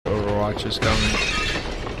Overwatch is coming.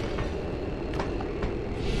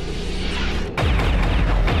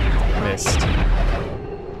 Missed.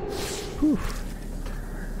 Whew.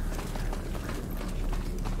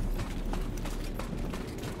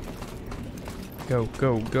 Go,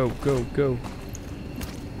 go, go, go, go.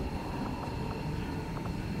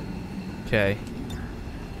 Okay.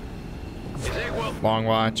 Long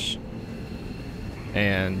watch.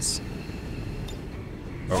 And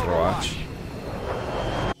Overwatch.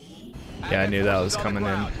 Yeah, I knew that was coming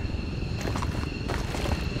in.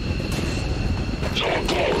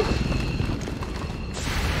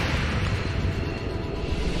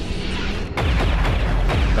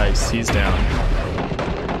 Nice, he's down.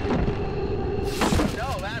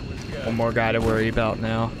 One more guy to worry about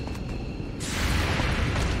now.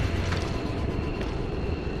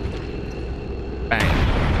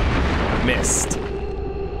 Bang. Missed.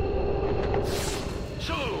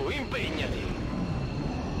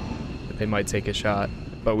 They might take a shot,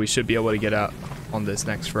 but we should be able to get out on this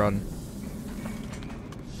next run.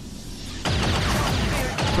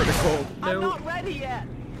 Critical. No. I'm not ready yet.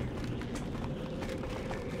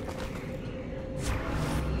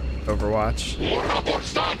 Overwatch.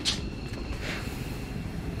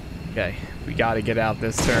 Okay, we gotta get out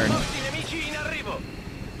this turn.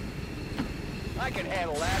 I can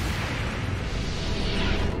handle that.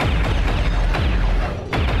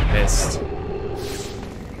 Missed.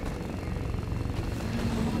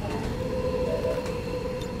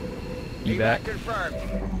 Evac.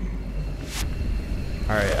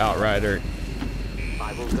 Alright, Outrider.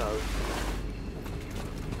 I will go.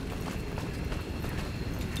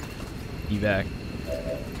 Evac.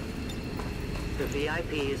 The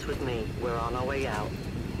VIP is with me. We're on our way out.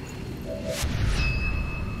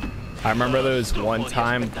 I remember there was one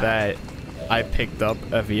time that I picked up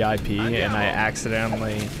a VIP and I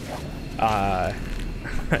accidentally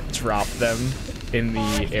dropped them in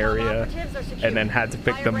the area and then had to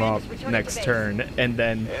pick them up next turn and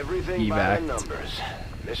then evac.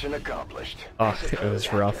 Mission accomplished. Oh, it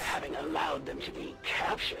was rough. Having allowed them to be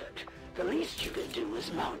captured, the least you could do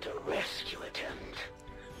is mount a rescue attempt.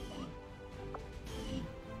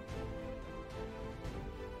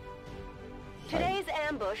 Today's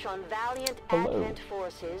ambush on valiant Advent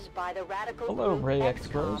forces by the radical group Ray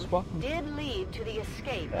XCOM did lead to the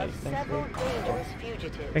escape of several dangerous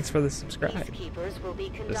fugitives. Thanks for the subscribe. Peacekeepers will be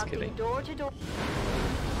conducting door-to-door.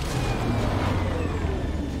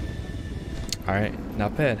 Alright,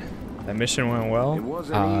 not bad. That mission went well. It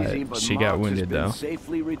wasn't easy, but she got wounded though.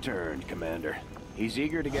 Safely returned, Commander. He's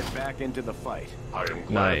eager to get back into the fight. I am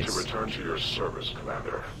glad to return to your service,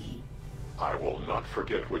 Commander. I will not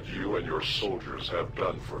forget what you and your soldiers have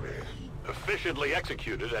done for me. Efficiently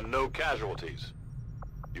executed and no casualties.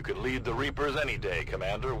 You can lead the Reapers any day,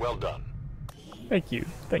 Commander. Well done. Thank you,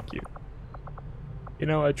 thank you. You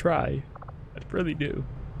know, I try. I really do.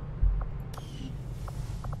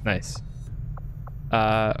 Nice.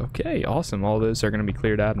 Okay, awesome. All those are going to be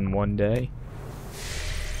cleared out in one day.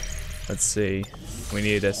 Let's see. We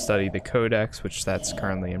need to study the Codex, which that's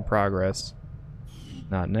currently in progress.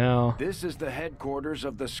 Not now. This is the headquarters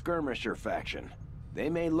of the Skirmisher faction. They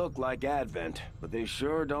may look like Advent, but they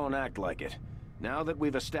sure don't act like it. Now that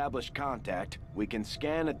we've established contact, we can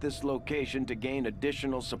scan at this location to gain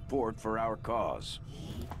additional support for our cause.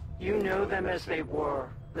 You know them as they were,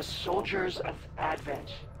 the soldiers of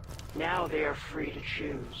Advent. Now they are free to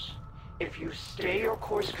choose. If you stay your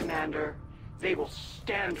course, Commander, they will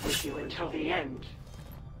stand with you until the end.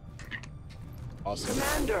 Awesome.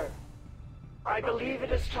 Commander, I believe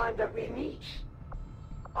it is time that we meet.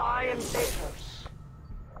 I am Zatos,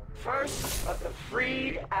 first of the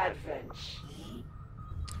freed Advent.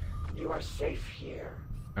 You are safe here.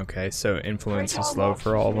 Okay, so influence is low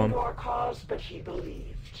for all of them. Cause, but he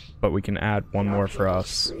believed. But we can add one more for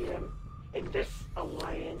us. In this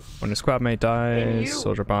alliance, When a squad mate dies,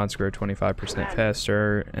 soldier bonds grow 25%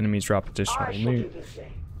 faster. Enemies drop additional loot.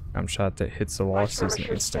 I'm shot that hits the loss is an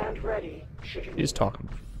instant. He's talking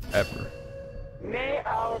forever. May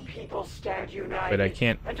our people stand united. But I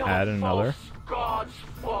can't add another. Gods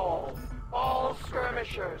fall. All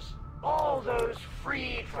skirmishers, all those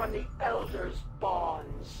freed from the Elders'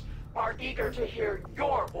 bonds, are eager to hear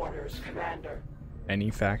your orders, Commander. Any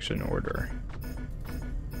faction order.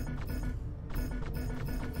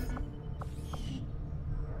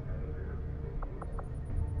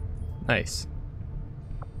 Nice.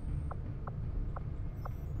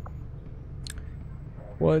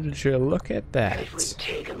 Would you look at that? It would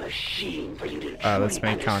take a machine for you to let's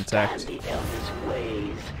make contact. the Elders'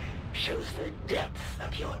 ways. Shows the depth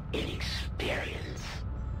of your inexperience.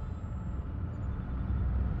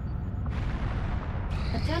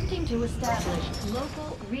 Attempting to establish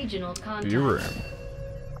local regional contact. View room.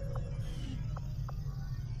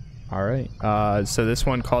 Alright, so this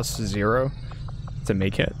one costs 0 to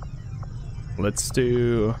make it. Let's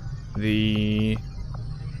do the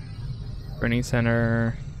training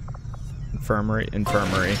center, infirmary.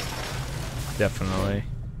 Definitely.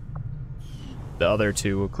 The other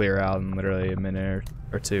 2 will clear out in literally a minute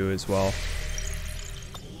or 2 as well.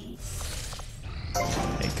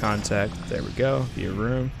 Make contact. There we go. View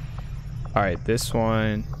room. Alright, this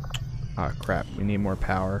one. Oh crap, we need more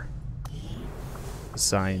power.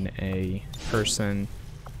 Assign a person.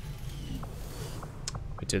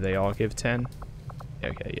 Wait, do they all give 10?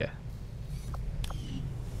 Okay, yeah.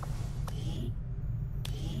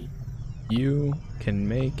 You can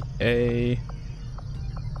make a...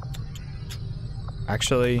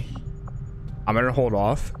 Actually, I'm gonna hold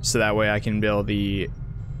off so that way I can build the...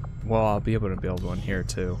 Well, I'll be able to build one here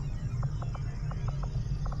too.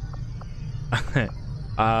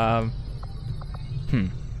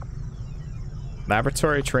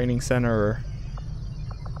 Laboratory training center.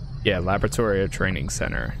 Yeah, laboratory or training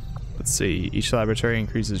center. Let's see. Each laboratory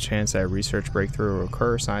increases the chance that a research breakthrough will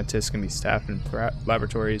occur. Scientists can be staffed in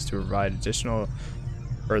laboratories to provide additional,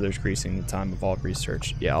 further increasing the time of all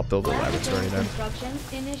research. Yeah, I'll build a laboratory then.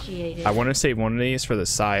 I want to save one of these for the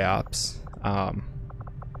PSYOPs.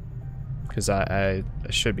 Because I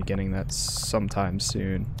should be getting that sometime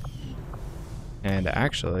soon. And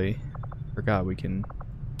actually, forgot we can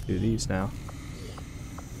do these now.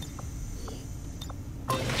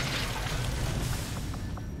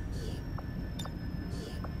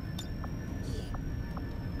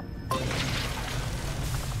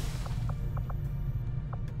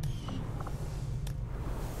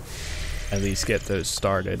 At least get those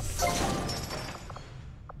started.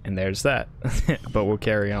 And there's that. But we'll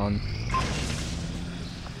carry on.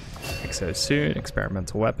 Exosuit,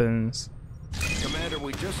 experimental weapons. Commander,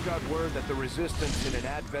 we just got word that the resistance in an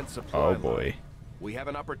Advent supply. Oh boy. Line. We have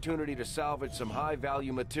an opportunity to salvage some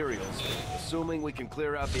high-value materials, assuming we can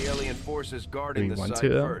clear out the alien forces guarding the site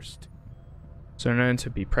first. So known to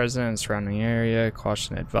be present in the surrounding area.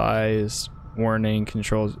 Caution advised. Warning,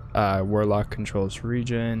 controls. Warlock controls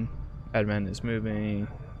region. Advent is moving.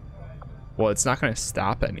 Well, it's not going to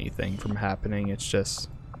stop anything from happening. It's just...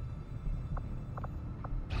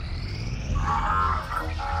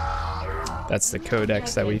 That's the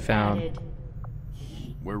codex that we found.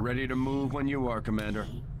 We're ready to move when you are, Commander.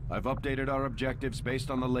 I've updated our objectives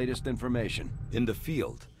based on the latest information. In the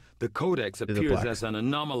field, the codex appears as an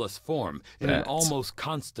anomalous form in an almost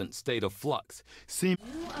constant state of flux. New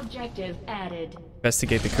objective added.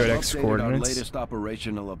 Investigate the codex coordinates. Our latest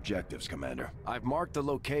operational objectives, Commander. I've marked the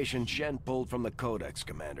location Shen pulled from the codex,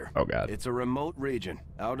 Commander. Oh god. It's a remote region,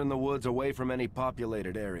 out in the woods away from any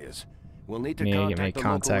populated areas. We'll need to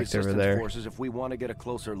contact the local resistance forces if we want to get a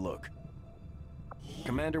closer look.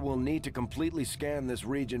 Commander, we'll need to completely scan this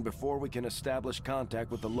region before we can establish contact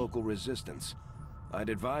with the local resistance. I'd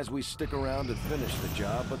advise we stick around and finish the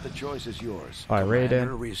job, but the choice is yours.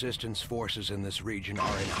 Commander, resistance forces in this region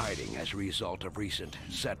are in hiding as a result of recent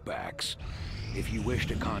setbacks. If you wish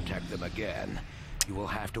to contact them again, you will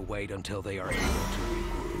have to wait until they are able to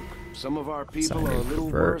regroup. Some of our people are a little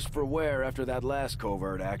worse for wear after that last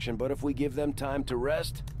covert action, but if we give them time to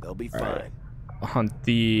rest, they'll be fine. Hunt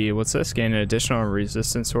the... What's this? Gain an additional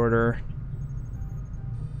resistance order.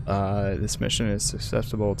 This mission is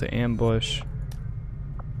susceptible to ambush.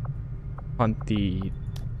 Hunt the...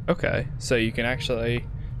 Okay, so you can actually...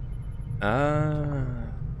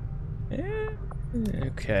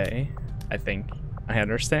 okay. I think I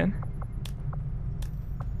understand.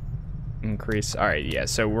 Increase... Alright, yeah,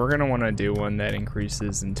 so we're gonna want to do one that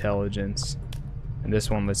increases intelligence. And this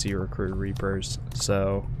one lets you recruit Reapers,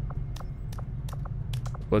 so...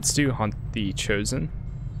 Let's do Hunt the Chosen.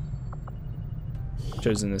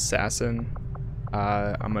 Chosen Assassin.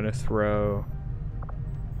 I'm gonna throw...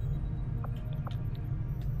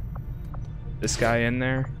 this guy in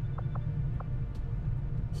there.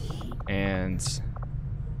 And...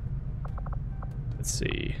 let's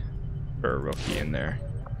see... throw a rookie in there.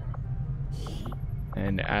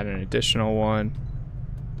 And add an additional one.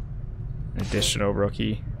 An additional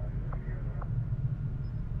rookie.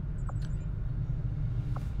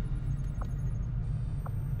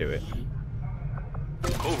 Do it.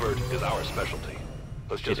 Covert is our specialty.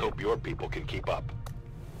 Let's just hope your people can keep up.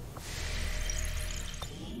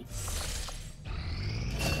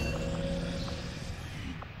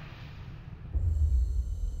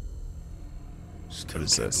 Still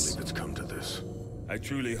can't believe it's come to this. I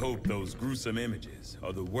truly hope those gruesome images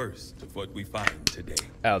are the worst of what we find today.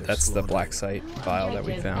 Oh, that's the black site file that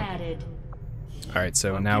we found. Added. Alright,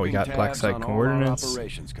 so now we got black site coordinates.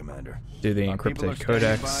 Commander. Do the encrypted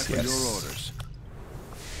codex. Yes.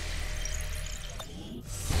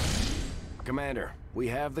 Commander, we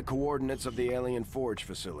have the coordinates of the Alien Forge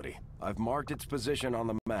facility. I've marked its position on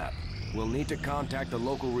the map. We'll need to contact the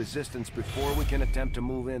local resistance before we can attempt to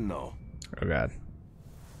move in, though. Oh god.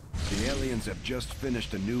 The aliens have just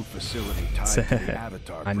finished a new facility tied to the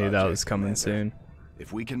Avatar I knew that was coming soon.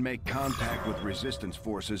 If we can make contact with resistance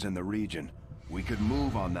forces in the region, we could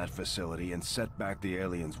move on that facility and set back the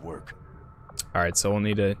aliens' work. Alright, so we'll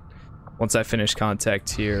need to... Once I finish contact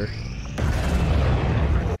here...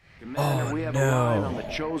 Commander, we have a line on the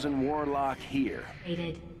chosen warlock here.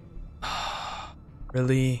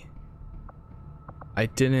 Really? I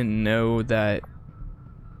didn't know that...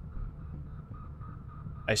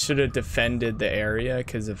 I should have defended the area,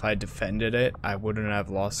 because if I defended it, I wouldn't have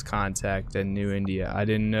lost contact in New India. I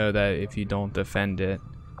didn't know that if you don't defend it,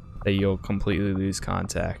 that you'll completely lose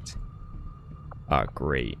contact. Ah,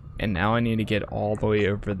 great. And now I need to get all the way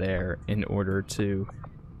over there in order to...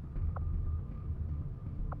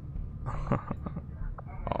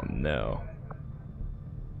 Oh no.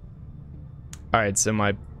 Alright, so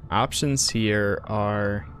my options here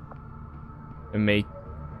are to make...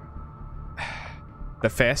 The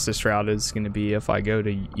fastest route is going to be if I go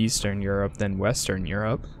to Eastern Europe, then Western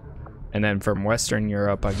Europe. And then from Western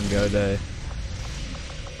Europe, I can go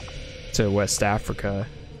to West Africa.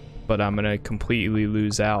 But I'm going to completely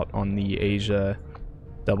lose out on the Asia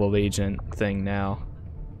double agent thing now.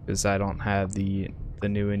 Because I don't have the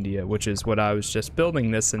New India, which is what I was just building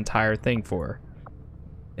this entire thing for.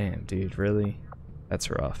 Damn, dude, really? That's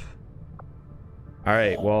rough.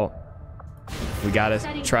 Alright, well... We gotta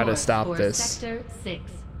try to stop this. Sector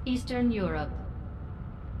 6, Eastern Europe.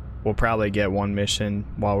 We'll probably get one mission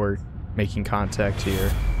while we're making contact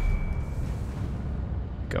here.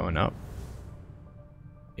 Going up.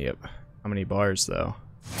 Yep. How many bars though?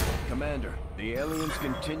 Commander, the aliens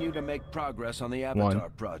continue to make progress on the Avatar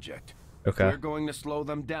project. Okay. If we're going to slow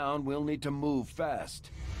them down, we'll need to move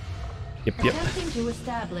fast. Yep. Attempting to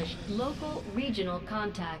establish local regional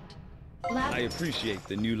contact. I appreciate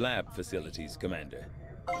the new lab facilities, Commander.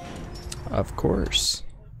 Of course.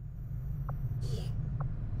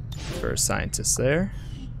 First scientist there.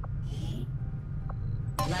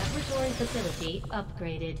 Laboratory facility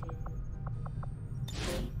upgraded.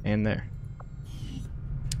 And there.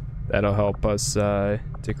 That'll help us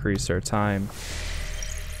decrease our time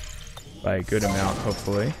by a good amount,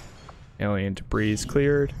 hopefully. Alien debris is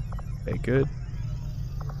cleared. Okay, good.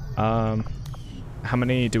 How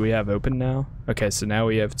many do we have open now? Okay, so now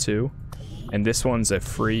we have 2. And this one's a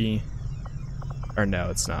free... Or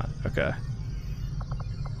no, it's not. Okay.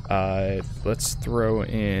 Let's throw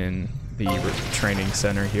in the training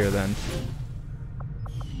center here then.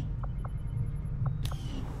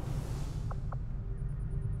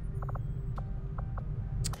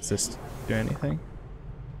 Does this do anything?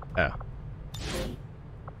 Oh.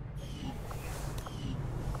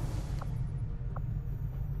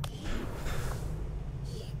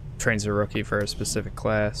 Trains a rookie for a specific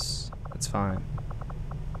class. That's fine.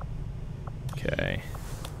 Okay.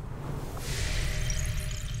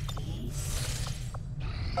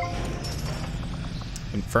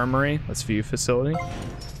 Infirmary. Let's view facility.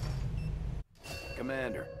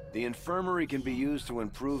 Commander, the infirmary can be used to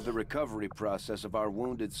improve the recovery process of our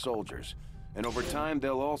wounded soldiers. And over time,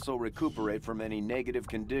 they'll also recuperate from any negative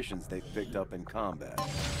conditions they've picked up in combat.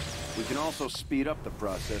 We can also speed up the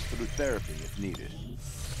process through therapy if needed.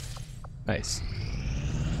 Nice.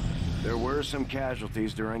 There were some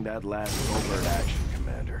casualties during that last covert action,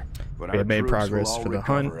 Commander. But we have made progress for the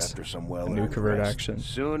hunt, a new covert action.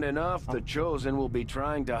 Soon enough, the Chosen will be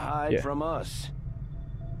trying to hide from us.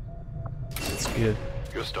 That's good.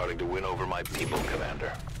 You're starting to win over my people,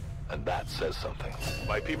 Commander. And that says something.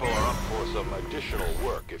 My people are up for some additional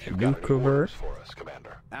work if you've got any orders for us,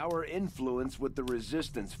 Commander. Our influence with the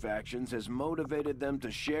Resistance factions has motivated them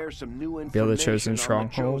to share some new information. Build a Chosen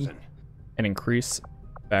stronghold and increase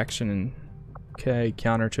faction and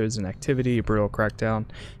counter Chosen activity, brutal crackdown.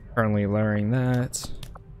 Currently learning that.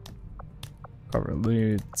 Cover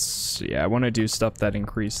loots. Yeah, I want to do stuff that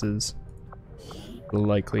increases the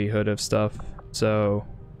likelihood of stuff. So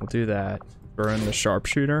we'll do that. Throw in the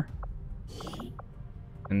sharpshooter.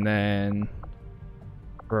 And then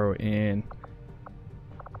throw in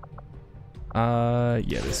yeah,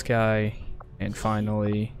 this guy. And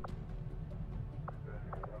finally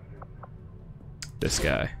this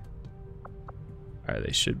guy. Alright,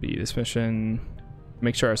 they should be. This mission,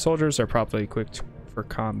 make sure our soldiers are properly equipped for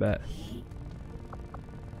combat.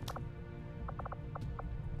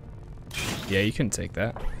 Yeah, you can take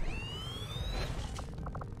that.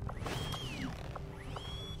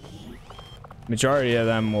 Majority of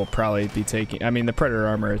them will probably be taking... I mean, the Predator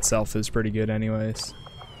armor itself is pretty good anyways.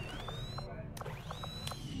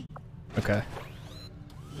 Okay.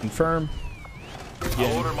 Confirm.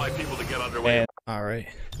 I'll order my people to get underway. Alright,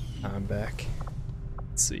 I'm back.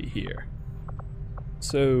 Let's see here.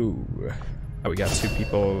 So, we got 2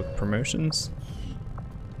 people with promotions.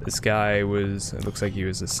 This guy was, it looks like he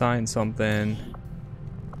was assigned something.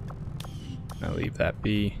 I'll leave that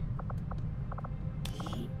be.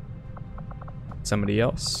 Somebody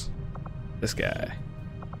else. This guy.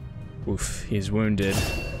 Oof, he's wounded.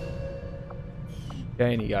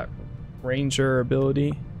 Okay, and he got Ranger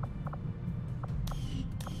ability.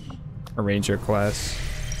 A Ranger class.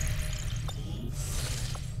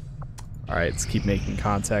 Alright, let's keep making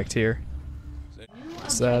contact here.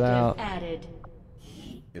 What's that out? Added.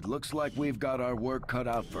 It looks like we've got our work cut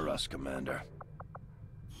out for us, Commander.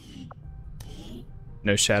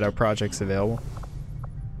 No shadow projects available.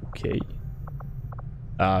 Okay.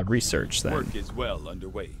 Research then. Work is well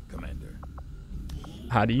underway, Commander.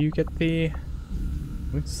 How do you get the...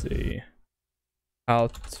 Let's see. How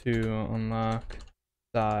to unlock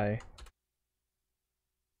Psi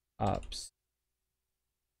Ops.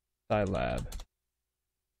 Psi Lab.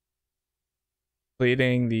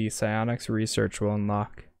 Completing the psionics research will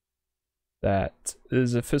unlock that. This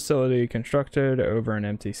is a facility constructed over an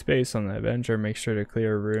empty space on the Avenger. Make sure to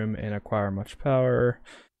clear a room and acquire much power.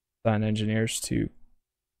 Assign engineers to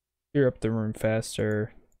clear up the room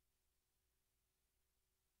faster.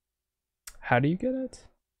 How do you get it?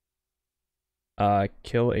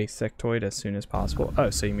 Kill a sectoid as soon as possible. Oh,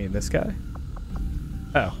 so you mean this guy?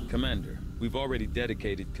 Oh. Commander, we've already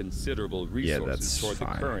dedicated considerable resources toward the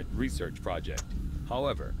current research project.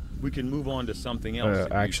 However, we can move on to something else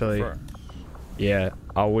if actually, you prefer. Yeah,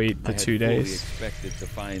 I'll wait the 2 days. Expected to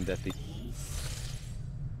find that the...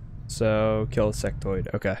 So, kill a sectoid.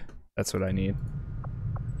 Okay, that's what I need.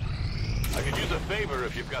 I could use a favor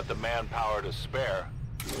if you've got the manpower to spare.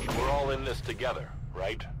 We're all in this together,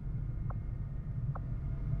 right?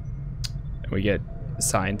 And we get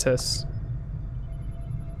scientists.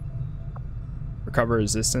 Recover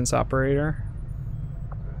resistance operator.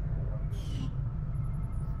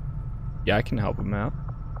 Yeah, I can help him out.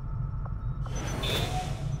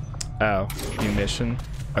 Oh, new mission.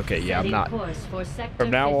 Okay, yeah, I'm not. From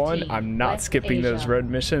now on, I'm not skipping those road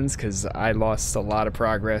missions because I lost a lot of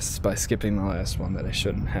progress by skipping the last one that I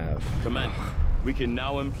shouldn't have. Commander, we can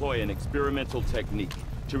now employ an experimental technique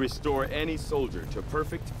to restore any soldier to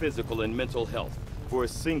perfect physical and mental health for a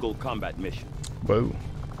single combat mission. Whoa.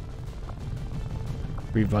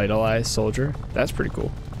 Revitalize soldier. That's pretty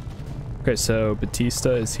cool. Okay, so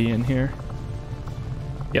Batista, is he in here?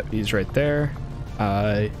 Yep, he's right there.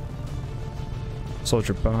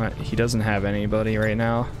 Soldier Bot, he doesn't have anybody right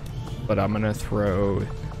now, but I'm gonna throw,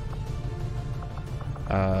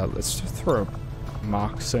 let's throw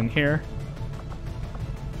Mox in here.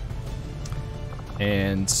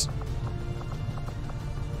 And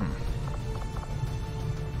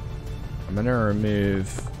I'm gonna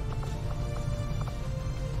remove,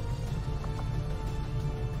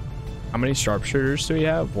 how many sharpshooters do we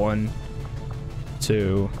have? 1,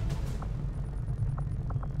 2.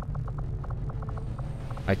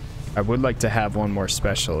 I would like to have one more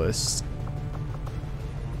specialist.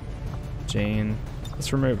 Jane,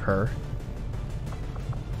 let's remove her.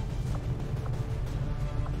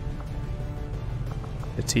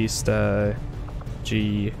 Batista,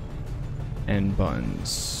 G, and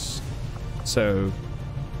Buns. So,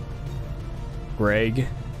 Greg.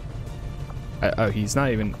 Oh, he's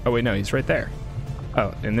not even. Oh, wait, no, he's right there.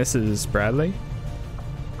 Oh, and this is Bradley.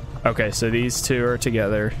 Okay, so these 2 are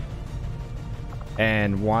together.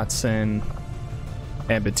 And Watson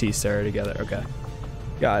and Batista are together. Okay.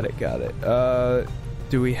 Got it, got it.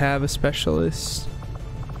 Do we have a specialist?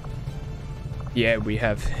 Yeah, we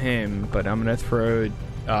have him, but I'm gonna throw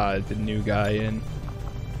the new guy in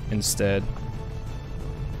instead.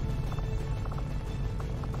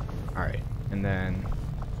 Alright, and then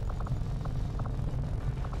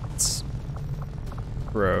let's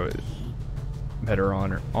throw better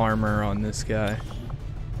armor on this guy.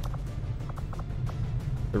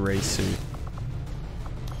 The race suit.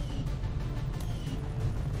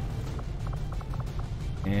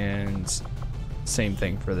 And same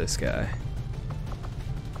thing for this guy.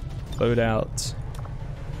 Loadout.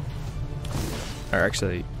 Or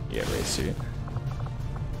actually, yeah, race suit.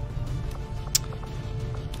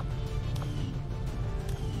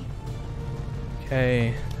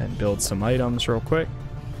 Okay, and build some items real quick.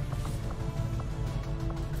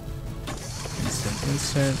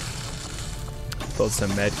 Instant. Build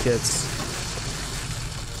some med kits.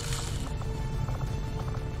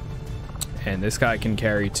 And this guy can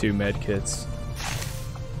carry 2 med kits.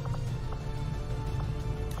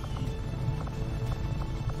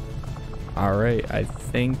 Alright, I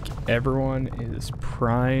think everyone is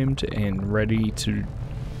primed and ready to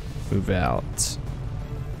move out.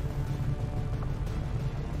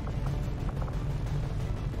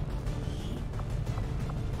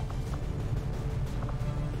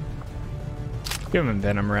 Give him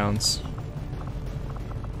venom rounds.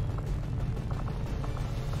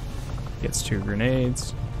 Gets 2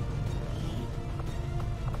 grenades.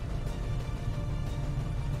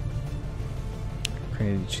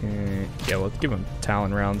 Yeah, we'll give him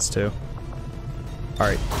Talon rounds too.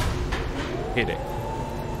 Alright. Hit it.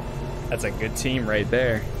 That's a good team right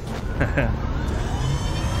there.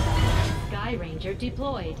 Sky Ranger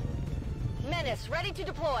deployed. Menace ready to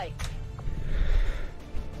deploy.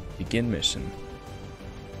 Begin mission.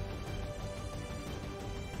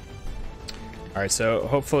 Alright, so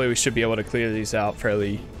hopefully we should be able to clear these out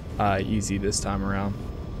fairly easy this time around.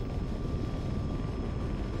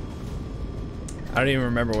 I don't even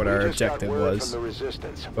remember what our objective was,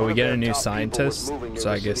 but we get a new scientist,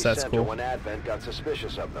 so I guess that's cool.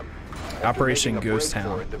 Operation Ghost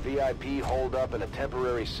Town.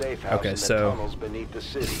 Okay, so we need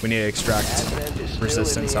to extract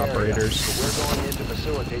resistance operators. We're going in to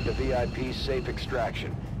facilitate the VIP's safe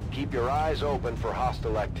extraction. Keep your eyes open for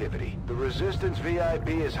hostile activity. The Resistance VIP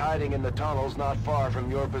is hiding in the tunnels not far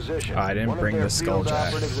from your position. I didn't bring the Skulljack. One of their field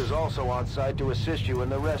operatives is also on site to assist you in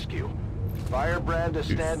the rescue. Firebrand is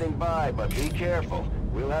standing by, but be careful.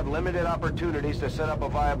 We'll have limited opportunities to set up a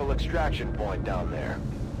viable extraction point down there.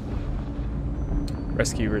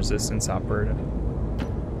 Rescue resistance operative.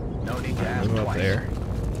 No need to ask Move twice. up there.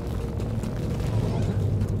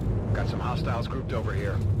 Got some hostiles grouped over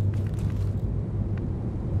here.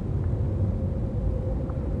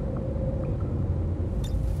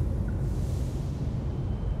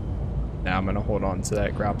 Now I'm gonna hold on to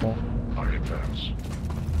that grapple. I advance.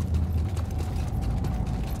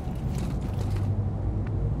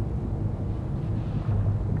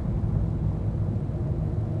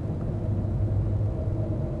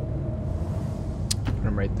 Put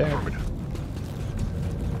him right there.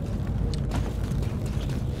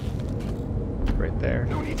 Right there.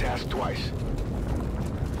 No need to ask twice.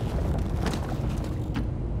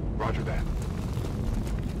 Roger that.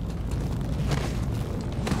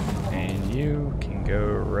 And you can go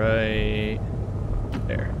right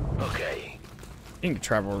there. Okay. You can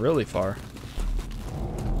travel really far.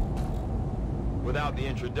 Without the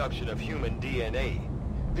introduction of human DNA,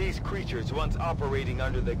 these creatures once operating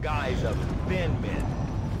under the guise of thin men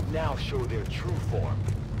now show their true form.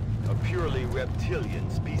 A purely reptilian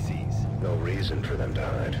species. No reason for them to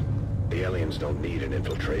hide. The aliens don't need an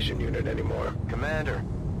infiltration unit anymore. Commander,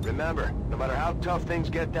 remember, no matter how tough things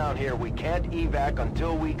get down here, we can't evac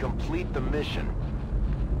until we complete the mission.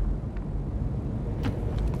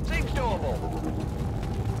 Seems doable.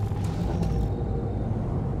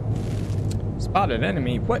 Spotted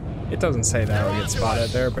enemy? What? It doesn't say that we get spotted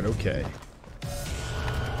there, but okay.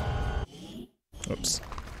 Oops.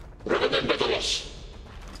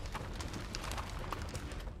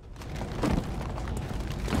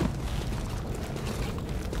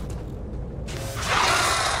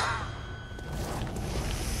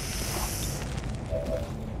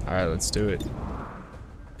 Alright, let's do it.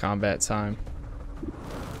 Combat time.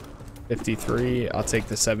 53. I'll take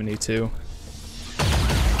the 72.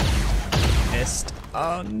 Missed.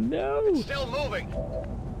 Oh no! It's still moving.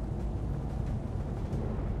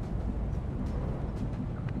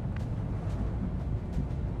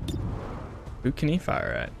 Who can he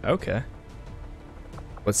fire at? Okay.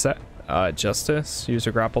 What's that? Justice. Use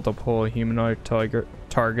a grapple to pull a humanoid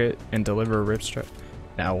target and deliver a rip strike.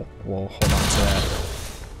 Now we'll hold on to that.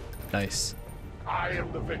 Nice. I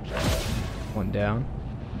am the victor. One down.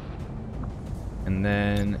 And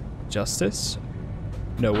then Justice.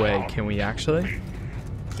 No way. Can we actually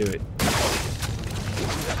do it?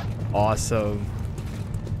 Awesome.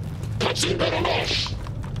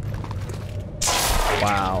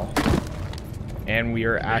 Wow. And we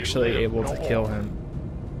are actually able to kill him.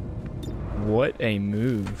 What a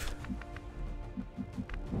move.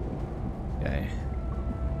 Okay.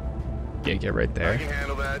 Yeah, get right there. I can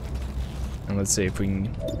handle that. And let's see if we can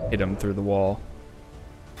hit him through the wall.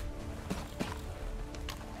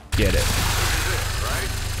 Get it. Right?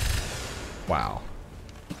 Wow.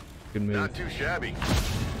 Good move. Not too shabby.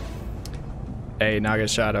 Hey,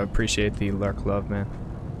 Nagashot, I appreciate the lurk love, man.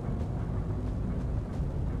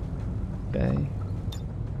 Okay.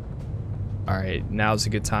 Alright, now's a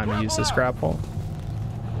good time to use this grapple.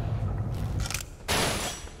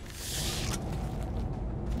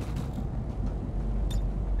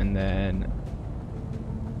 and then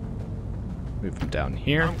move them down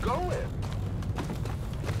here. I'm going.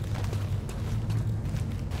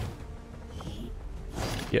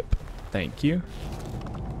 Yep, thank you.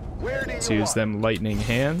 Where do you Let's use them lightning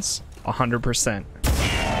hands. 100%.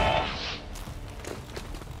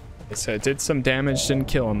 Okay, so it did some damage, didn't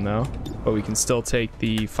kill him though, but we can still take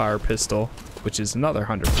the fire pistol, which is another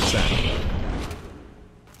 100%.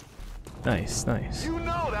 Nice, nice. You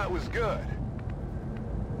know that was good.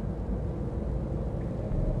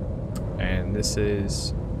 And this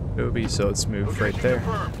is Obi, so let's move right there.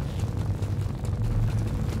 Confirmed.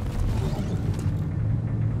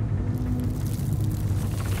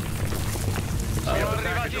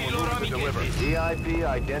 VIP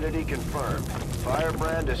identity confirmed.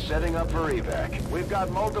 Firebrand is setting up for evac. We've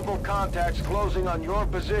got multiple contacts closing on your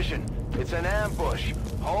position. It's an ambush.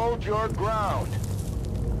 Hold your ground.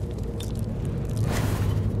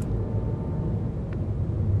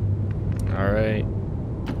 All right,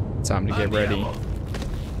 time to get ready.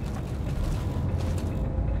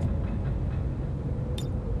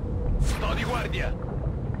 Sto di guardia.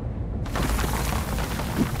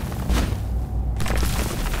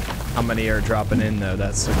 How many are dropping in though?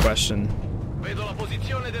 That's the question. Vedo la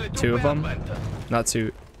posizione delle Two of truppe them? Advent. Not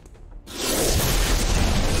two.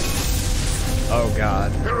 Oh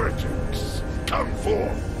God. Heretics, come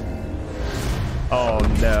forth. Oh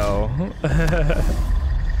no.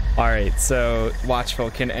 Alright, so Watchful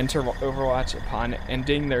can enter Overwatch upon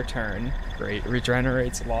ending their turn. Great.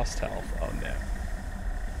 Regenerates lost health. Oh no.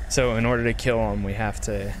 So in order to kill him, we have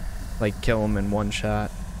to like kill him in one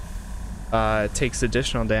shot. Takes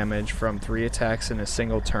additional damage from 3 attacks in a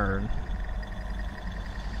single turn.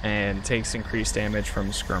 And takes increased damage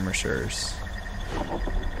from skirmishers.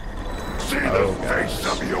 See the face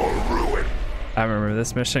of your ruin. I remember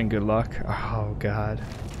this mission. Good luck. Oh God.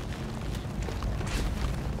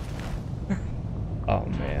 Oh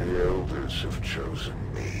man. The elders have chosen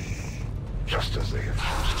me, just as they have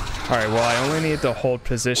chosen Alright, well I only need to hold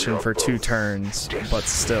position for 2 turns, but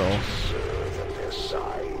still. their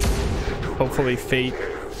side. Hopefully fate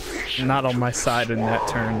not on my side in that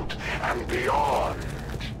turn. And beyond.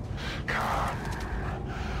 Come,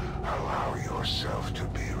 allow yourself to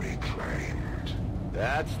be reclaimed.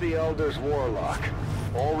 That's the Elder's Warlock.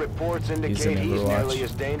 All reports indicate he's nearly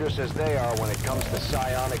as dangerous as they are when it comes to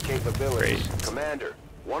psionic capabilities. Great. Commander,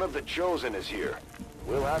 one of the Chosen is here.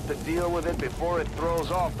 We'll have to deal with it before it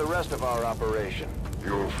throws off the rest of our operation.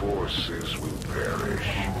 Your forces will perish,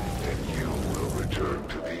 and you will return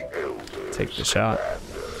to the elders. Take the shot.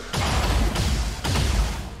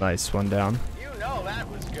 Nice, one down. You know that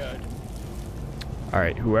was good.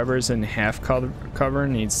 Alright, whoever's in half cover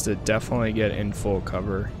needs to definitely get in full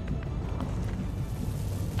cover.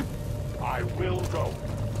 I will go.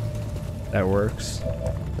 That works.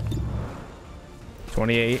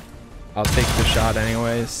 28. I'll take the shot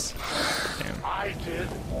anyways. Damn. I did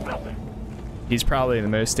nothing. He's probably the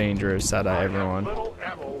most dangerous out of everyone. Little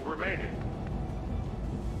ammo remaining.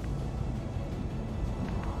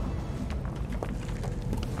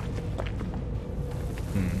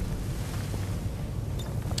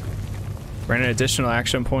 Grant an additional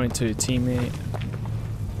action point to a teammate.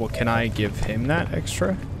 Well, can I give him that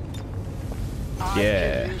extra?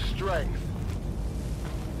 Yeah.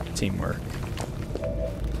 Teamwork.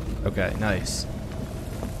 Okay, nice.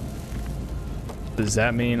 Does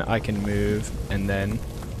that mean I can move and then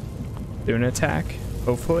do an attack?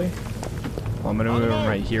 Hopefully. Well, I'm gonna move him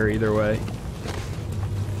right here either way.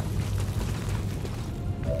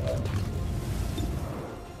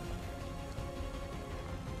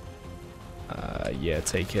 Yeah,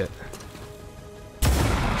 take it.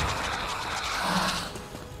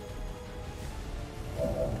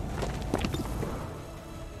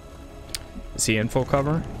 Is he in full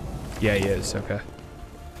cover? Yeah, he is. Okay.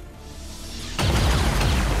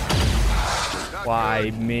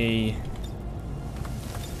 Why me?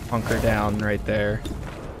 Hunker down right there.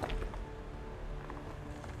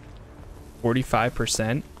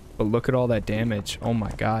 45%? But look at all that damage. Oh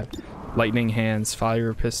my god. Lightning hands,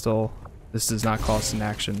 fire pistol. This does not cost an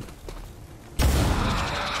action.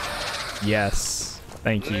 Yes.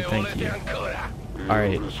 Thank you, thank you.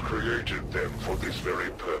 Alright. Created them for this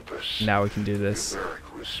very purpose. Now we can do this.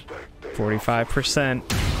 45%.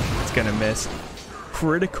 It's gonna miss.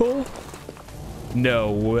 Critical?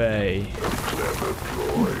 No way. Clever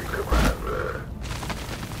ploy, Commander.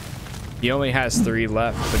 He only has 3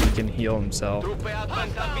 left, but he can heal himself.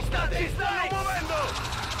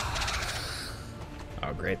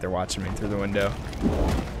 Oh great, they're watching me through the window.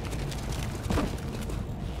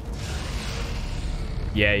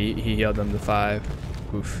 Yeah, he healed them to 5.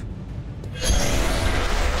 Oof.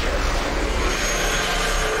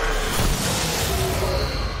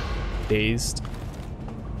 dazed.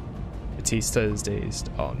 Batista is dazed.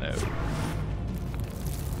 Oh no.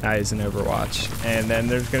 Now he's in Overwatch. And then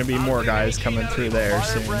there's gonna be more guys coming through there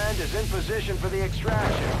soon. Firebrand is in position for the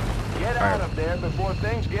extraction. Get out of there before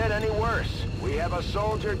things get any worse. We have a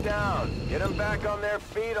soldier down. Get them back on their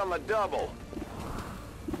feet on the double.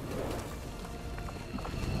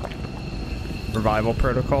 Revival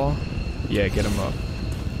protocol? Yeah, get him up.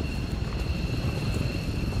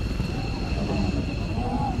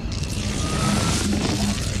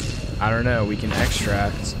 I don't know, we can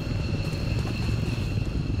extract.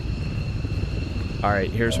 Alright,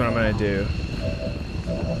 here's what I'm gonna do.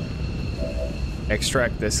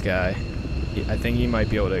 Extract this guy. I think he might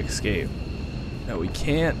be able to escape. No, we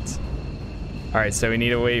can't. Alright, so we need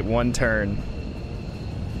to wait one turn.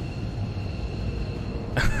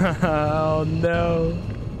 Oh no.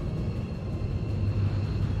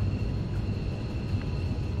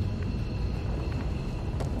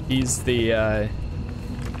 He's the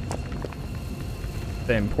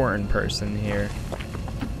important person here.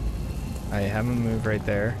 I have him move right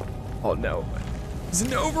there. Oh no. He's in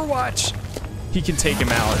Overwatch! He can take him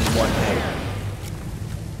out in one hit.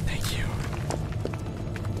 Thank you.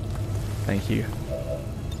 Thank you.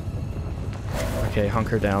 Okay,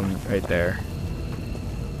 hunker down right there.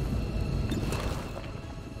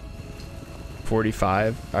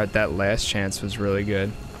 45. Alright, that last chance was really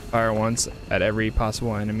good. Fire once at every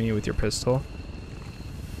possible enemy with your pistol.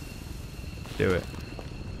 Do it.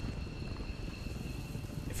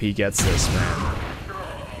 If he gets this, man.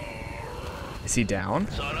 Is he down?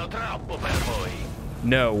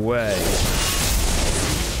 No way.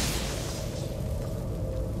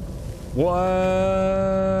 What?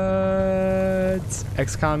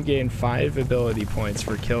 XCOM gained 5 ability points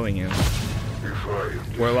for killing him.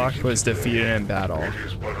 Warlock was defeated in battle. It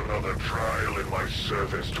is but another trial in my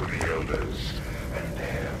service to the elders, and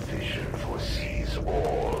their vision foresees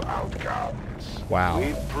all outcomes. Wow.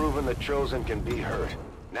 We've proven the Chosen can be hurt.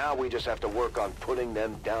 Now we just have to work on putting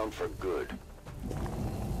them down for good.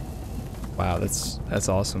 Wow, that's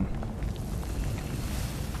awesome.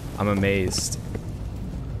 I'm amazed.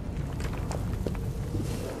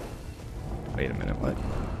 Wait a minute, what?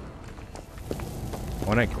 I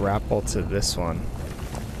want to grapple to this one.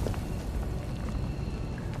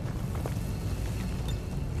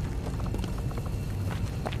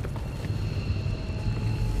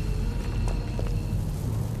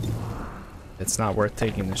 It's not worth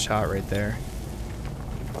taking the shot right there.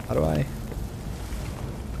 How do I?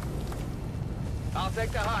 I'll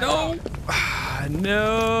take the high. No!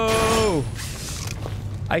 No!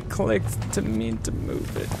 I clicked to mean to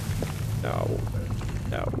move it. No.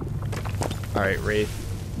 No. Alright, Wraith.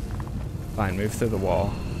 Fine, move through the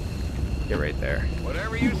wall. Get right there.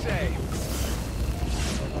 Whatever you say.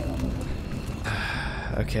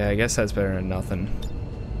 Okay, I guess that's better than nothing.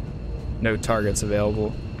 No targets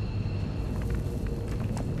available.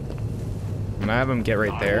 I'm gonna have him get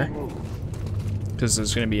right there. Because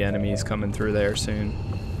there's gonna be enemies coming through there soon.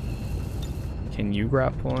 Can you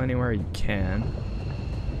grapple anywhere? You can.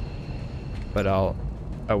 But I'll...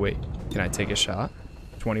 Oh wait, can I take a shot?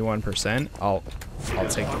 21%? I'll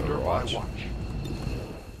take the Overwatch.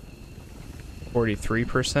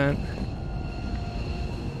 43%?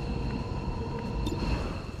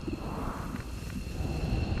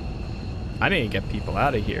 I need to get people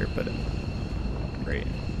out of here, but great.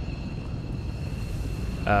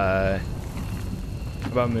 How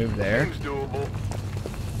about move there?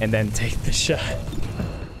 And then take the shot.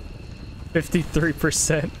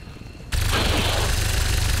 53%.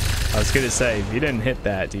 I was gonna say, if you didn't hit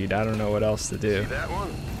that, dude, I don't know what else to do. See that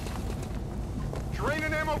one?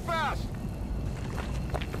 Draining ammo fast.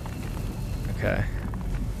 Okay.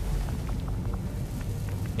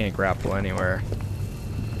 Can't grapple anywhere.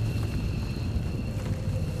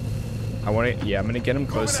 I want to, yeah, I'm gonna get him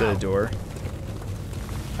close to the door.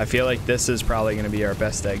 I feel like this is probably gonna be our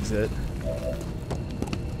best exit.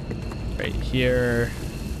 Right here.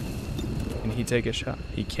 Can he take a shot?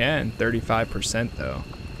 He can. 35% though.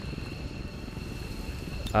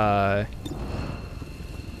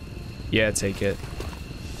 Yeah, take it.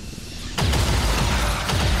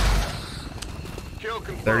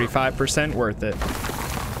 35% worth it.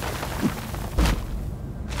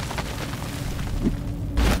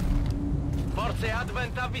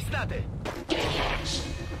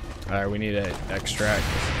 Alright, we need to extract.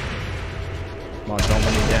 Come on, don't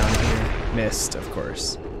let me down here. Missed, of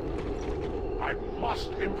course. I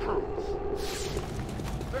must improve.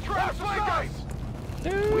 The trap's guys!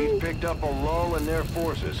 We've picked up a lull in their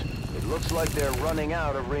forces. It looks like they're running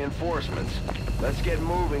out of reinforcements. Let's get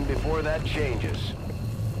moving before that changes.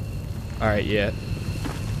 Alright, yeah.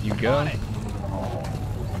 You go.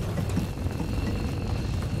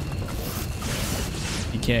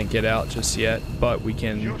 You can't get out just yet, but we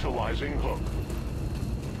can Utilizing hook.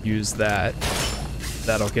 use that.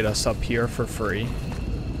 That'll get us up here for free.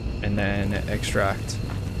 And then extract.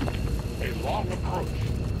 A long approach.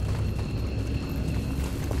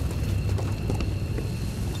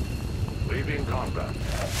 Leaving combat.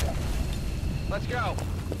 Let's go.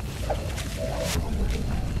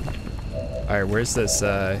 Alright, where's this,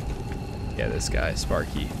 yeah, this guy,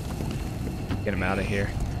 Sparky. Get him out of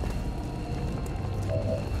here.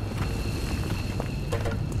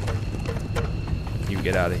 You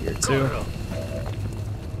get out of here, too.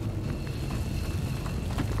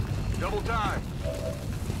 Double time.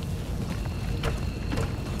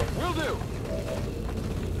 Will do.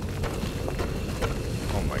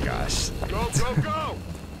 Oh my gosh. Go, go, go.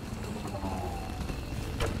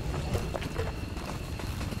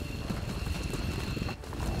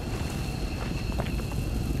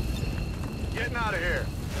 Getting out of here.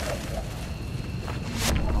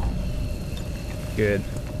 Good.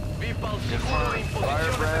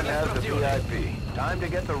 Firebrand has the VIP. Time to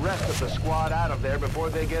get the rest of the squad out of there before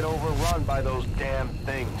they get overrun by those damn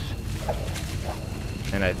things.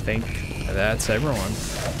 And I think that's everyone.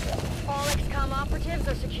 All XCOM operatives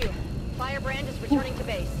are secure. Firebrand is returning to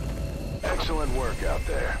base. Excellent work out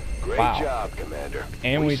there. Great job, Commander.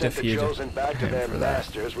 And we sent the defeated Chosen back to him their for that.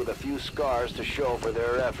 masters with a few scars to show for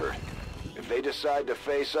their effort. If they decide to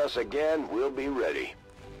face us again, we'll be ready.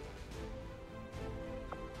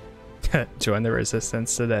 Join the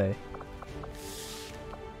resistance today.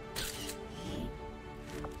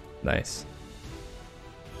 Nice.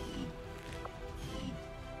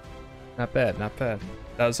 Not bad, not bad.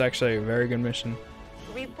 That was actually a very good mission.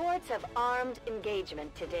 Reports of armed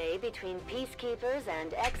engagement today between peacekeepers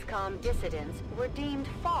and XCOM dissidents were deemed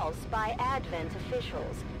false by Advent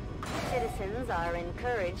officials. Citizens are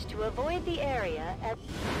encouraged to avoid the area at...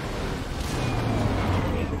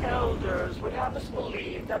 The elders would have us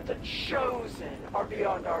believe that the chosen are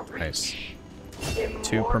beyond our reach. Nice. Immortal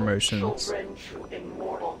 2 promotions. Children to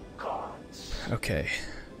immortal gods. Okay.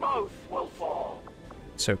 Both will fall.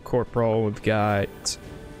 So Corporal, we've got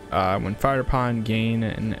when fired upon, gain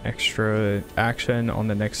an extra action on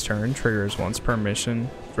the next turn, triggers once per mission.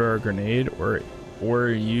 Throw a grenade or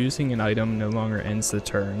using an item no longer ends the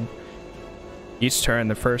turn. Each turn,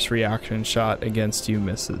 the first reaction shot against you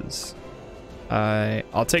misses.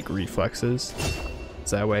 I'll take reflexes,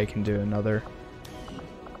 so that way I can do another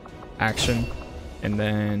action, and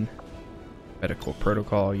then medical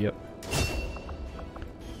protocol. Yep.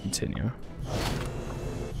 Continue.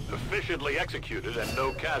 Efficiently executed and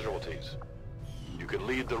no casualties. You can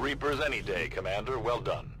lead the Reapers any day, Commander. Well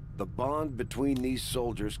done. The bond between these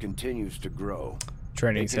soldiers continues to grow.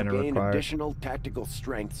 Training They can center gain required. additional tactical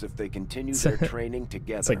strengths if they continue their training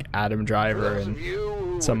together. It's like Adam Driver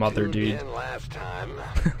and some other dude. Last time,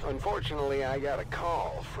 unfortunately, I got a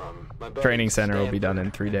call from my buddy Training center will be Stanford. done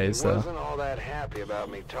in 3 days, He though. wasn't all that happy about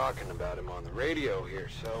me talking about him on the radio here,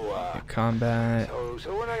 so Combat.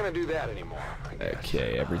 so we're not gonna do that anymore. I guess.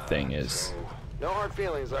 Okay, everything is. So, no hard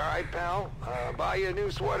feelings, all right, pal? Buy you a new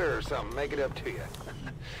sweater or something. Make it up to you.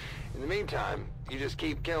 In the meantime, you just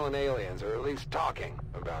keep killing aliens, or at least talking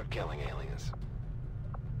about killing aliens.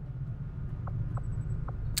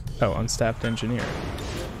 Oh, unstaffed engineer.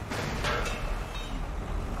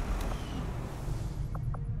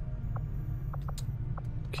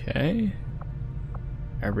 Okay.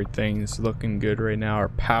 Everything's looking good right now. Our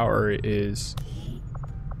power is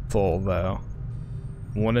full, though.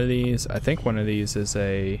 One of these, I think one of these is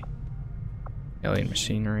a alien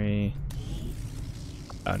machinery.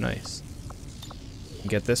 Oh, nice.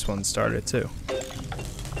 Get this one started too.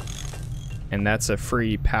 And that's a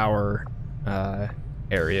free power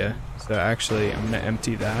area. So actually, I'm gonna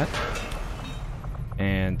empty that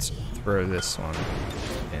and throw this one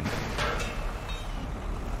in.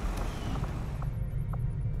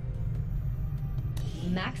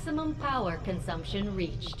 Maximum power consumption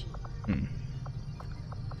reached.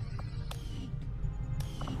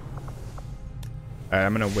 Alright,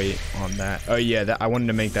 I'm gonna wait on that. Oh yeah, I wanted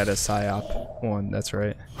to make that a PSYOP one, that's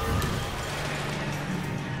right.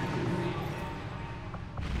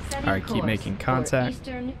 Alright, keep making contact.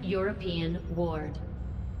 Eastern European Ward.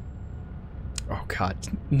 Oh god,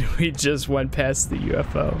 we just went past the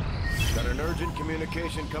UFO. Got an urgent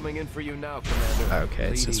communication coming in for you now, Commander.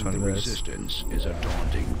 Okay, it's just one of the those. resistance is a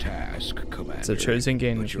daunting task, Commander. So chosen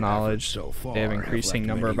gain But of your knowledge. efforts so far They have have increasing left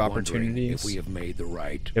number of many wondering opportunities. if we have made the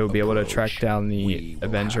right It will be able to approach. track down the We will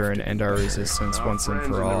Avenger have and to end be our better. resistance Our once and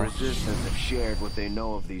friends for in the all. Resistance have shared what they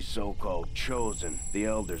know of these so-called chosen the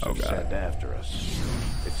elders have God. sent after us.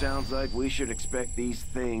 It sounds like we should expect these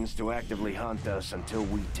things to actively hunt us until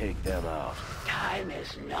we take them out. Time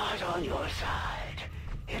is not on your side.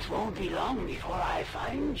 It won't be long before I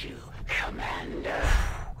find you, Commander.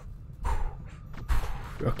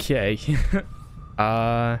 Okay.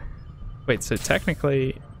 Wait, so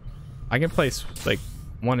technically I can place like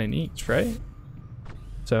one in each, right?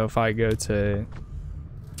 So if I go to...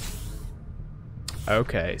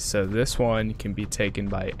 Okay, so this one can be taken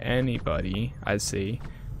by anybody, I see.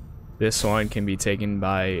 This one can be taken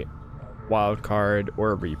by Wildcard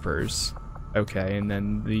or Reapers. Okay, and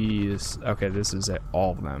then these... Okay, this is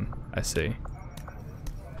all of them, I see.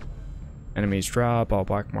 Enemies drop, all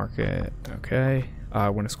black market, okay.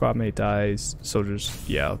 When a squad mate dies, soldiers...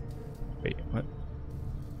 Yeah. Wait, what?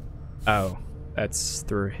 Oh, that's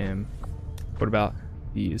through him. What about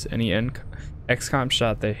these? Any XCOM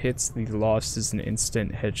shot that hits the lost is an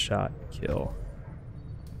instant headshot kill.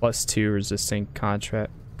 +2 resisting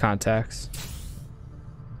contacts.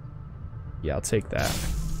 Yeah, I'll take that.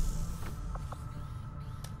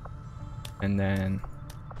 And then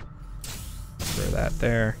throw that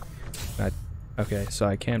there. Okay, so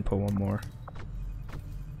I can put one more.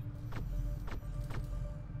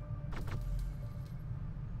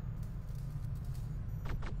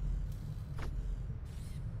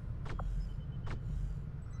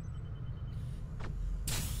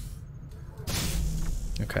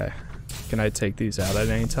 Okay. Can I take these out at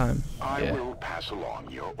any time? I will pass along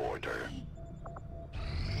your order.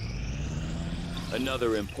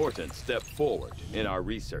 Another important step forward in our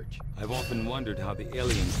research. I've often wondered how the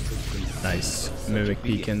aliens could conceive Nice. of such a Mimic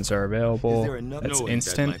being. beacons are Is available. there another That's knowing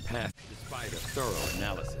instant. That my path, despite a thorough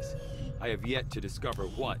analysis, I have yet to discover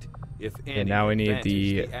what, if any, Yeah, now we need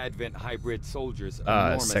advantage the, Advent hybrid soldiers'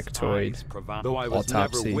 enormous sectoid eyes provide. Though I was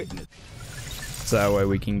autopsy. never witness. So that way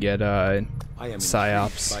we can get I am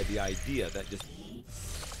psyops. intrigued by the idea that just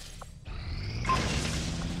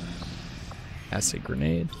Acid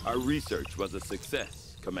grenade. our research was a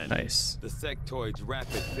success, Commander. Nice. The sectoid's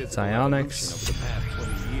rapid physical Psionics. evolution over the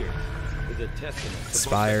past 20 years is a testament to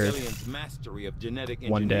Expired. both the aliens' mastery of genetic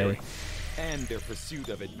One day. engineering and their pursuit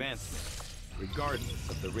of advancement, regardless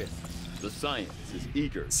of the risks. The science is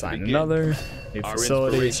eager to Sign begin. another. New Our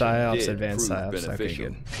facility, inspiration psyops, did advanced prove psyops. Okay, beneficial.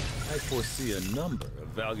 good. I foresee a number of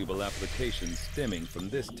valuable applications stemming from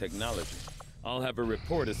this technology. I'll have a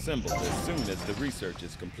report assembled as soon as the research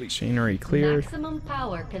is complete. Machinery cleared. Maximum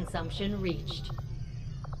power consumption reached.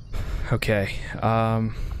 Okay,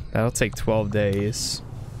 that'll take 12 days.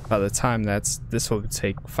 By the time this will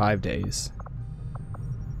take 5 days.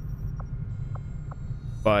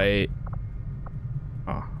 But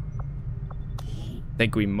I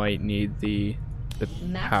think we might need the power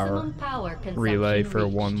Maximum power consumption relay for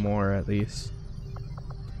reached. one more at least.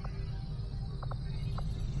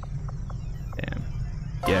 Damn.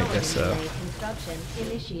 Yeah, I guess so. Relay construction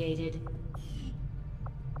initiated.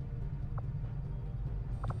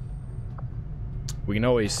 We can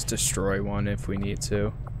always destroy one if we need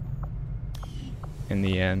to. In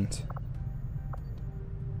the end.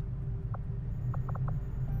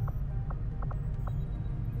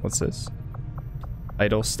 What's this?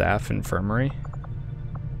 Idle staff infirmary?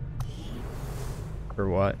 For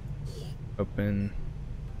what? Open.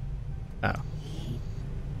 Oh.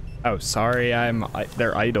 Oh, sorry,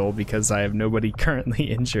 they're idle because I have nobody currently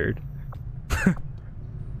injured.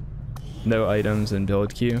 No items in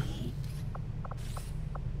build queue.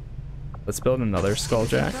 Let's build another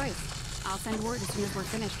skulljack. I'll send word as soon as we're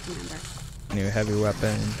finished, Commander. New heavy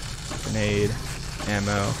weapon, grenade,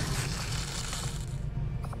 ammo.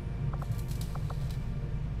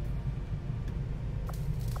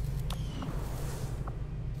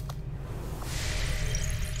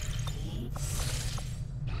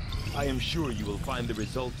 I am sure you will find the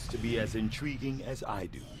results to be as intriguing as I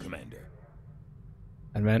do, Commander.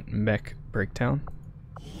 Advent mech breakdown.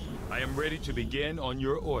 I am ready to begin on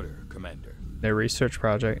your order, Commander. No research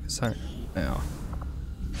project. Sorry. No.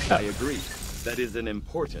 I agree. That is an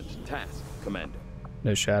important task, Commander.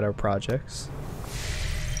 No shadow projects.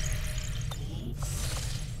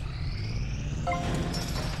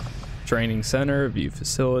 Training center, view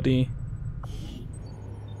facility.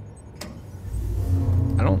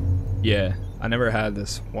 Yeah, I never had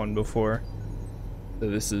this one before. So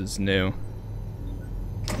this is new.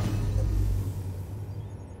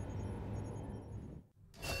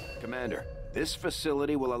 Commander, this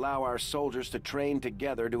facility will allow our soldiers to train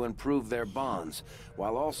together to improve their bonds,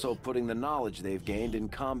 while also putting the knowledge they've gained in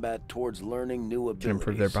combat towards learning new abilities. Can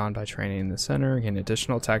improve their bond by training in the center, gain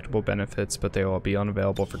additional tactical benefits, but they will be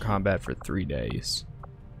unavailable for combat for 3 days.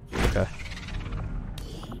 Okay.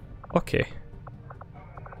 Okay.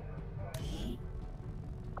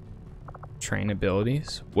 Train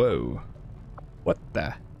abilities. Whoa. What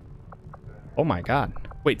the? Oh my god.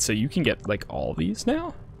 Wait, so you can get like all these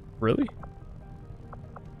now? Really?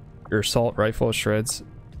 Your assault rifle shreds.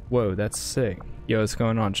 Whoa, that's sick. Yo, what's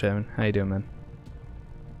going on, Shannon? How you doing, man?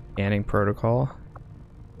 Scanning protocol.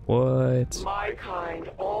 What? My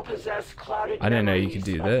kind all possess clouded I didn't know you could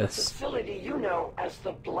memories do of this. The facility you know as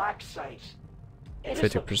the Black Site. It is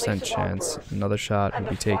the 50% place of our chance. birth, Another shot and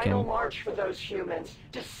will be the final taken. march for those humans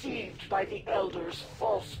deceived by the Elders'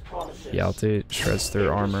 false promises. Yeah, I'll do shreds through In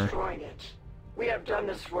armor. destroying it, we have done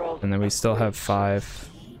this world. And then we a still have great 5.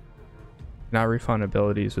 Not refund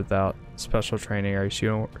abilities without special training. Are you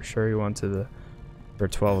sure you want to the for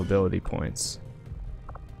 12 ability points?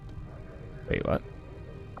 Wait, what?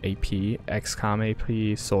 AP, XCOM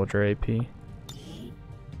AP, Soldier AP.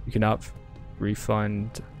 You cannot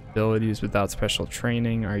refund abilities without special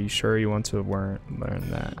training. Are you sure you want to learn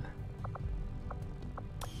that?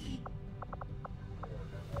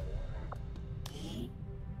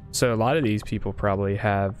 So a lot of these people probably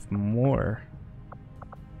have more.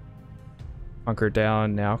 Hunker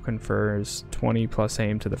down now confers 20 plus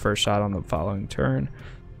aim to the first shot on the following turn.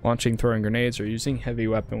 Launching, throwing grenades, or using heavy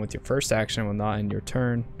weapon with your first action will not end your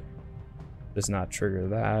turn. Does not trigger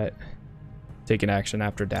that. Take an action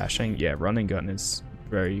after dashing. Yeah, running gun is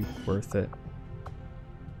very worth it.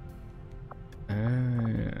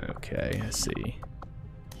 Okay, I see.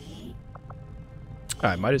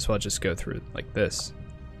 I might as well just go through like this.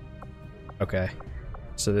 Okay,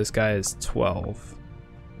 so this guy is 12.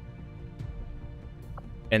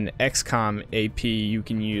 And XCOM AP you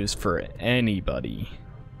can use for anybody.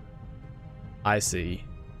 I see.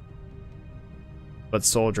 But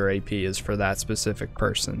Soldier AP is for that specific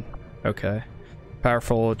person. Okay.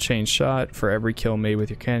 Powerful chain shot. For every kill made with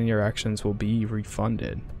your cannon, your actions will be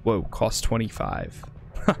refunded. Whoa, cost 25.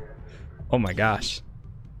 Oh my gosh.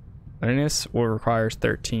 Awareness will require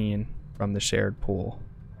 13 from the shared pool.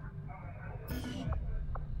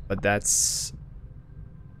 But that's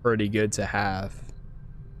pretty good to have.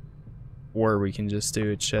 Or we can just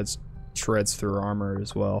do it shreds through armor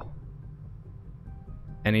as well.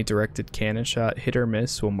 Any directed cannon shot, hit or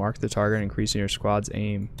miss, will mark the target, increasing your squad's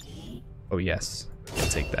aim. Oh yes, I'll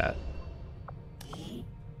take that.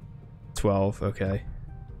 12, okay.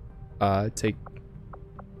 Take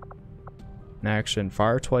an action.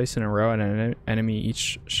 Fire twice in a row at an enemy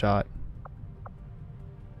each shot.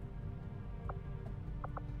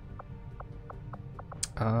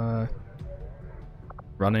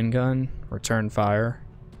 Run and gun, return fire.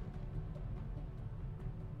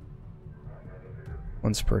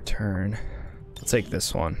 Once per turn. I'll take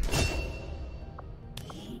this one.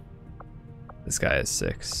 This guy is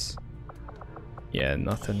 6. Yeah,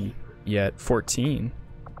 nothing yet. 14.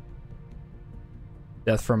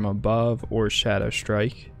 Death from above or shadow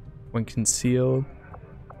strike. When concealed.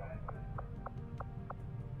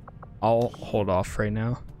 I'll hold off right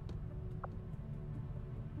now.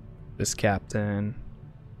 This captain.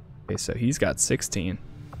 Okay, so he's got 16.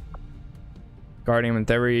 Guarding with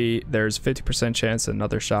there's 50% chance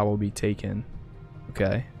another shot will be taken.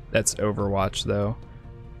 Okay, that's Overwatch though.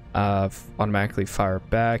 Automatically fire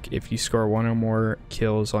back. If you score 1 or more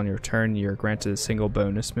kills on your turn, you're granted a single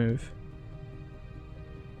bonus move.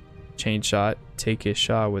 Chain shot. Take a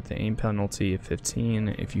shot with the aim penalty of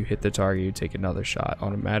 15. If you hit the target, you take another shot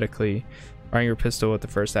automatically. Firing your pistol with the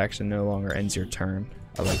first action no longer ends your turn.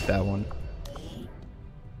 I like that one.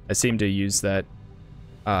 I seem to use that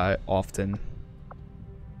often.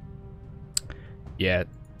 Yeah,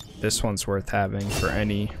 this one's worth having for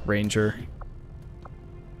any ranger.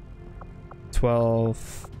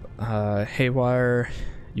 12. Haywire.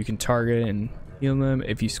 You can target and heal them.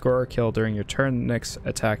 If you score a kill during your turn, the next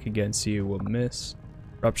attack against you will miss.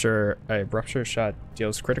 Rupture shot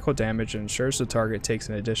deals critical damage and ensures the target takes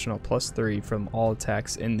an additional +3 from all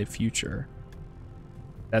attacks in the future.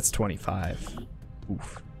 That's 25.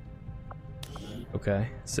 Oof. Okay,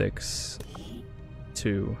 6,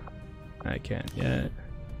 2. I can't yet.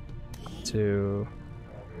 2.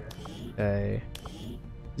 Okay.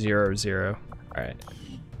 0, 0. Alright.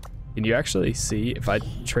 Can you actually see if I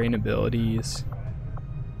train abilities?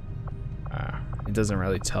 It doesn't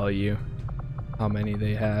really tell you how many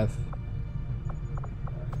they have.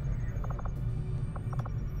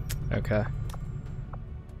 Okay.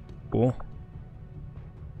 Cool.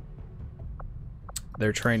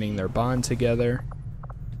 they're training their bond together,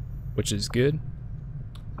 which is good.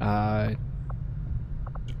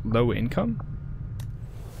 Low income?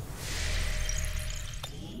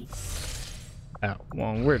 Oh,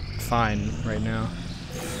 well, we're fine right now.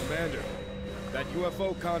 Commander, that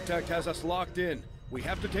UFO contact has us locked in. We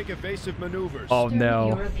have to take evasive maneuvers. Oh no.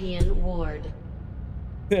 European ward.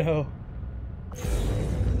 No.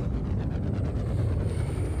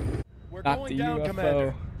 We're Not going the down, UFO.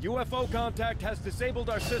 Commander. UFO contact has disabled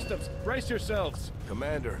our systems. Brace yourselves.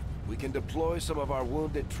 Commander, we can deploy some of our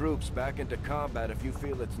wounded troops back into combat if you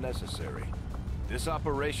feel it's necessary. This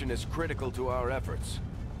operation is critical to our efforts.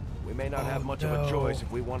 We may not have much of a choice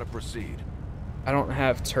if we want to proceed. I don't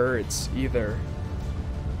have turrets either.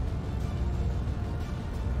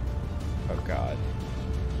 Oh god.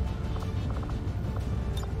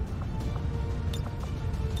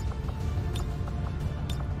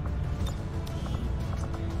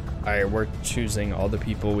 Alright, we're choosing all the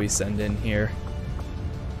people we send in here.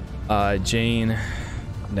 Jane.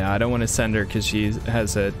 No, I don't want to send her because she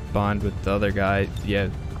has a bond with the other guy. Yeah,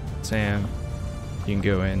 Sam. You can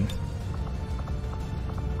go in.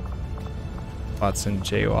 Watson,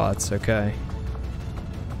 J. Watts, okay.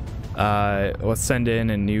 Let's send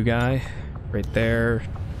in a new guy right there.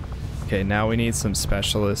 Okay, now we need some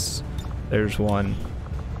specialists. There's one.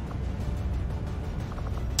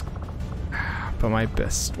 But my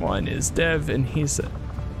best one is Dev, and he's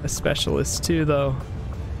a specialist too, though.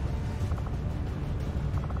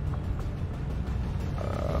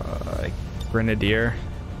 Grenadier.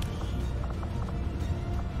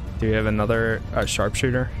 Do we have another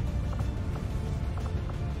sharpshooter?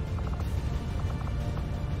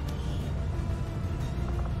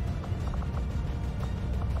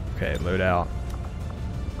 Okay, load out.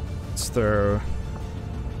 Let's throw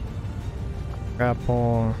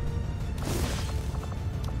grapple.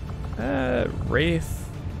 Wraith.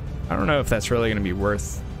 I don't know if that's really gonna be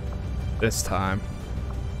worth this time.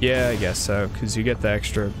 Yeah, I guess so, because you get the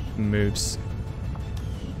extra moves.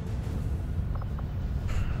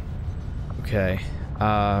 Okay.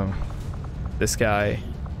 This guy.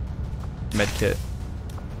 Medkit.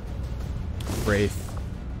 Wraith.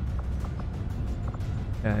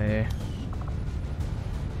 Okay.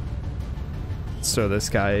 So this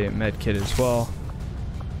guy medkit as well.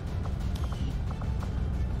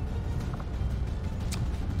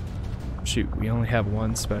 Shoot, we only have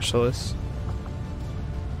one specialist.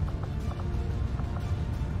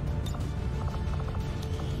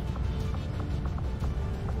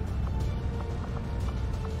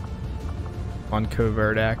 On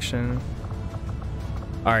covert action.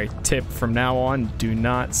 Alright, tip from now on, do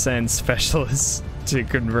not send specialists to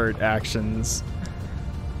convert actions.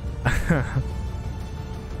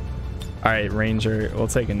 Alright, ranger. We'll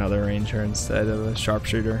take another ranger instead of a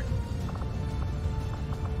sharpshooter.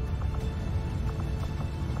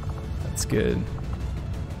 That's good.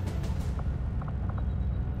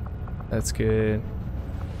 That's good.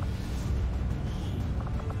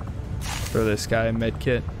 Throw this guy a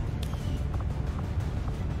medkit.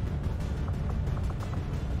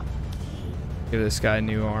 Give this guy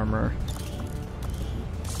new armor.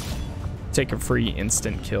 Take a free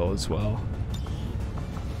instant kill as well.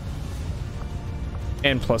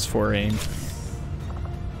 And +4 aim.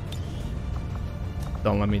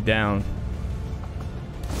 Don't let me down.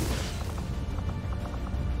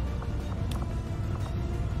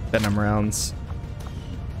 Venom rounds.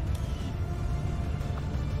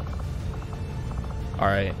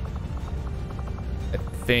 Alright. I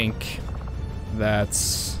think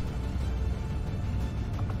that's...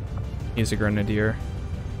 He's a grenadier.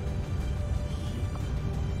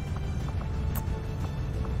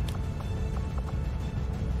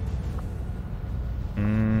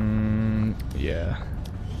 Yeah.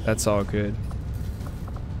 That's all good.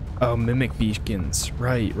 Oh, mimic beacons.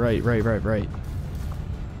 Right.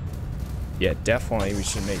 Yeah, definitely we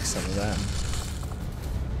should make some of them.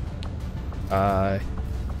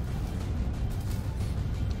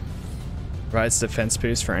 Provides defense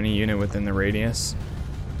boost for any unit within the radius.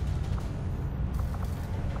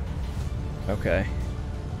 Okay.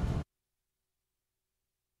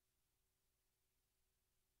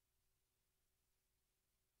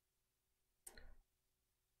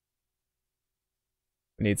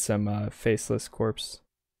 We need some faceless corpse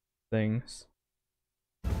things.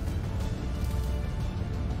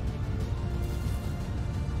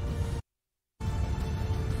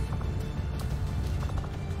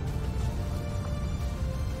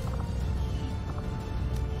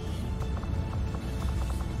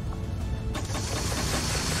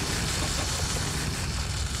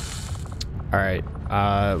 All right,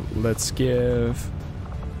 let's give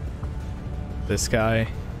this guy.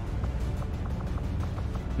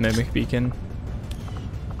 Mimic beacon.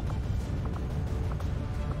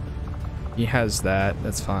 He has that,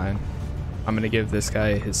 that's fine. I'm gonna give this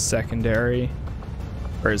guy his secondary,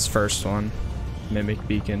 or his first one, Mimic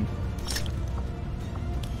beacon.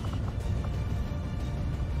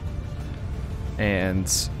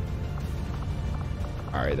 And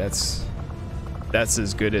alright, that's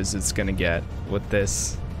as good as it's gonna get with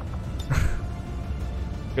this.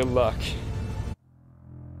 Good luck.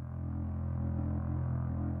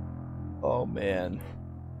 Oh man.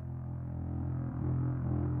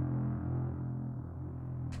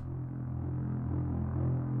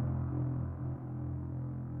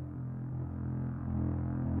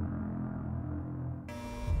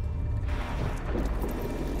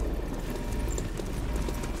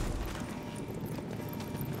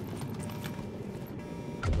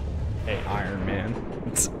 Hey, Iron Man.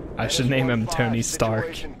 I should name him Tony Stark.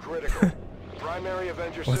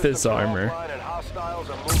 With his armor.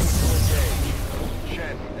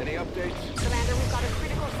 Any updates? Commander, we've got a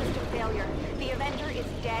critical system failure. The Avenger is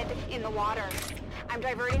dead in the water. I'm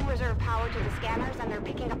diverting reserve power to the scanners, and they're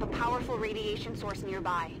picking up a powerful radiation source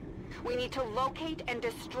nearby. We need to locate and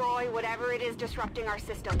destroy whatever it is disrupting our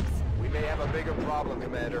systems. We may have a bigger problem,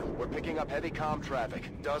 Commander. We're picking up heavy comm traffic.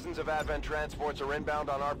 Dozens of Advent transports are inbound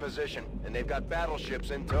on our position, and they've got battleships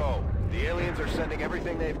in tow. The aliens are sending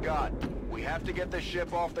everything they've got. We have to get this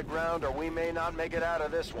ship off the ground, or we may not make it out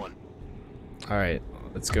of this one. Alright,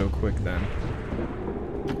 let's go quick then.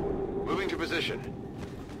 Moving to position.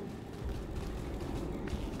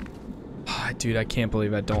 Dude, I can't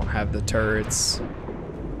believe I don't have the turrets.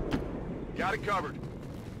 Got it covered.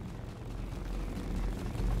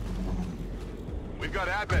 We've got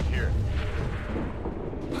Advent here.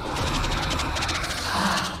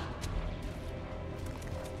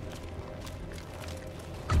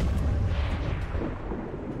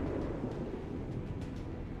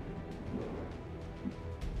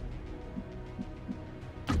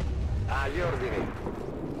 Gli ordini.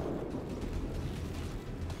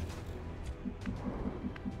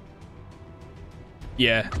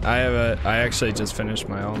 Yeah, I actually just finished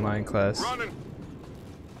my online class. Running.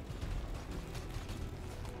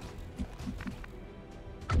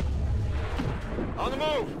 On the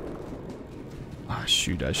move. Oh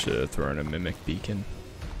shoot, I should have thrown a Mimic beacon.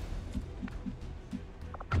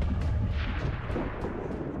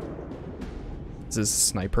 Is this a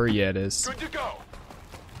sniper? Yeah, it is. Good to go.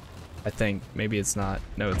 I think. Maybe it's not.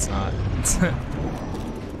 No, it's not.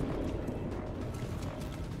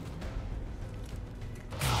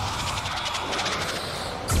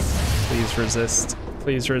 Please resist.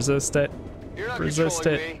 Please resist it. Resist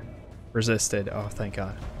it. Resisted. Oh, thank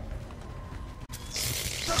God.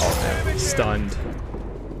 Oh, no. Stunned.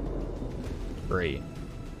 Great.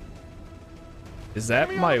 Is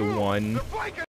that my one?